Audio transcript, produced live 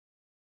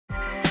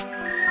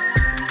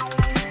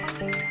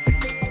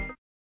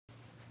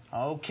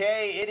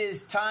Okay, it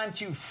is time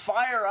to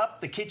fire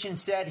up the kitchen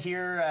set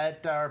here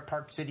at our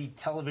Park City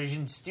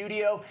Television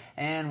studio,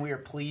 and we are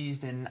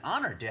pleased and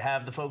honored to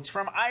have the folks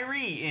from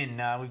Irie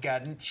in. We've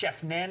got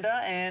Chef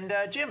Nanda and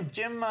Jim.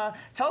 Jim,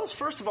 tell us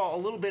first of all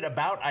a little bit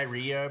about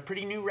Irie, a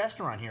pretty new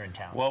restaurant here in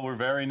town. Well, we're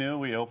very new.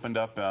 We opened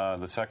up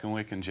the second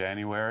week in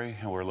January,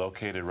 and we're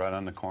located right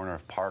on the corner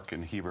of Park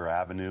and Heber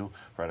Avenue,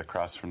 right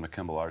across from the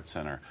Kimball Arts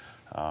Center.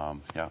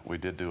 Yeah, we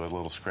did do a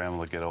little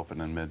scramble to get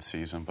open in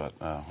mid-season, but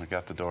we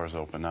got the doors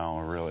open now.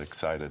 We're really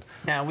excited.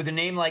 Now, with a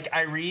name like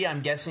Irie,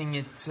 I'm guessing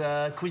it's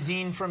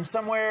cuisine from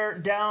somewhere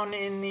down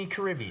in the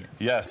Caribbean.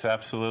 Yes,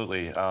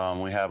 absolutely.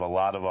 We have a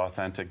lot of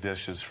authentic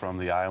dishes from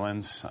the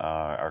islands.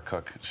 Our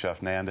cook,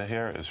 Chef Nanda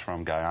here, is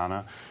from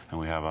Guyana, and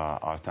we have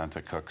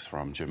authentic cooks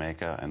from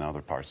Jamaica and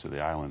other parts of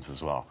the islands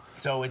as well.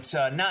 So it's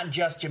not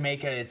just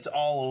Jamaica, it's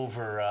all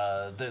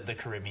over the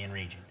Caribbean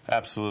region.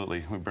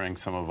 Absolutely. We bring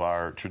some of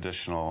our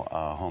traditional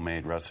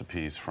homemade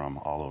recipes from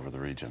all over the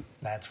region.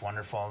 That's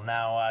wonderful.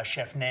 Now,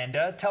 Chef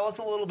Nanda, tell us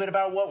a little bit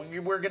about what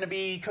we're going to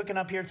be cooking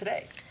up here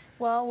today.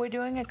 Well, we're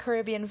doing a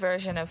Caribbean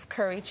version of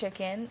curry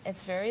chicken.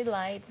 It's very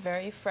light,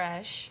 very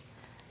fresh,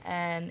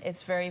 and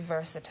it's very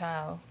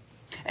versatile.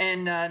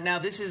 And now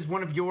this is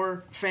one of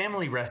your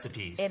family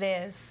recipes. It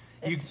is.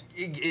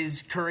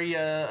 Is curry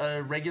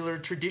a regular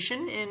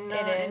tradition in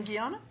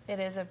Guyana? It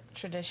is a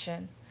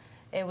tradition.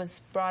 It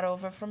was brought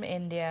over from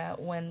India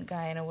when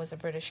Guyana was a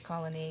British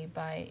colony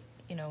by,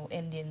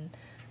 Indian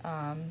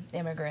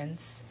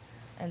immigrants.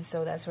 And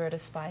so that's where the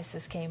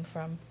spices came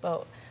from.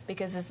 But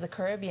because it's the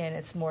Caribbean,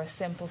 it's more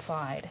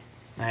simplified.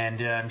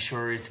 And I'm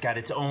sure it's got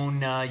its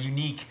own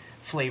unique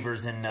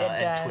flavors and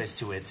twist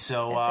to it.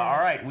 So, all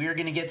right, we are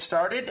going to get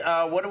started.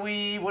 What are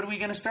we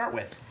going to start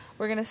with?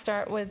 We're going to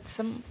start with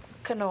some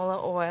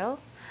canola oil,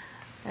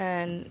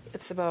 and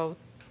it's about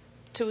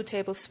 2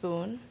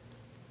 tablespoons.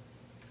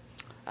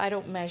 I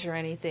don't measure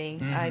anything.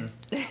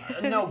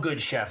 No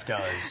good chef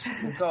does.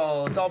 It's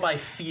all by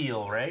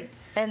feel, right?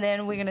 And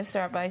then we're going to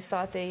start by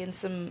sautéing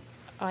some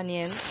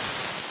onions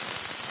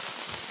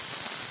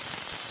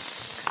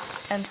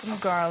and some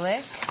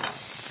garlic.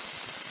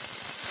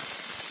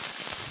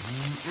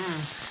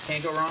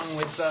 Can't go wrong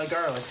with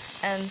garlic.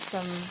 And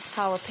some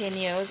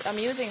jalapenos. I'm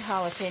using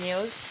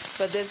jalapenos,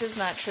 but this is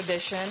not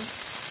tradition.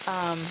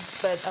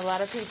 But a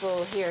lot of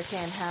people here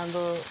can't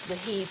handle the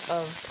heat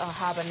of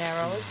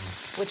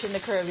habaneros, which in the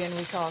Caribbean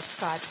we call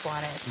Scotch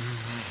bonnets.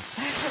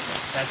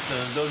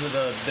 Those are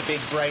the big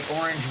bright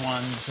orange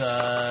ones,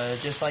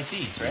 just like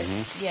these, right?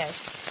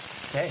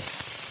 Yes. Okay.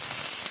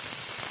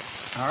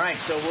 All right,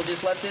 so we'll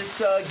just let this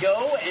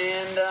go,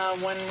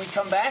 and when we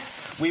come back,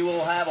 we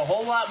will have a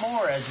whole lot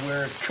more as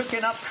we're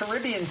cooking up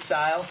Caribbean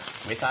style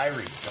with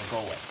Irie. Don't go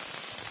away.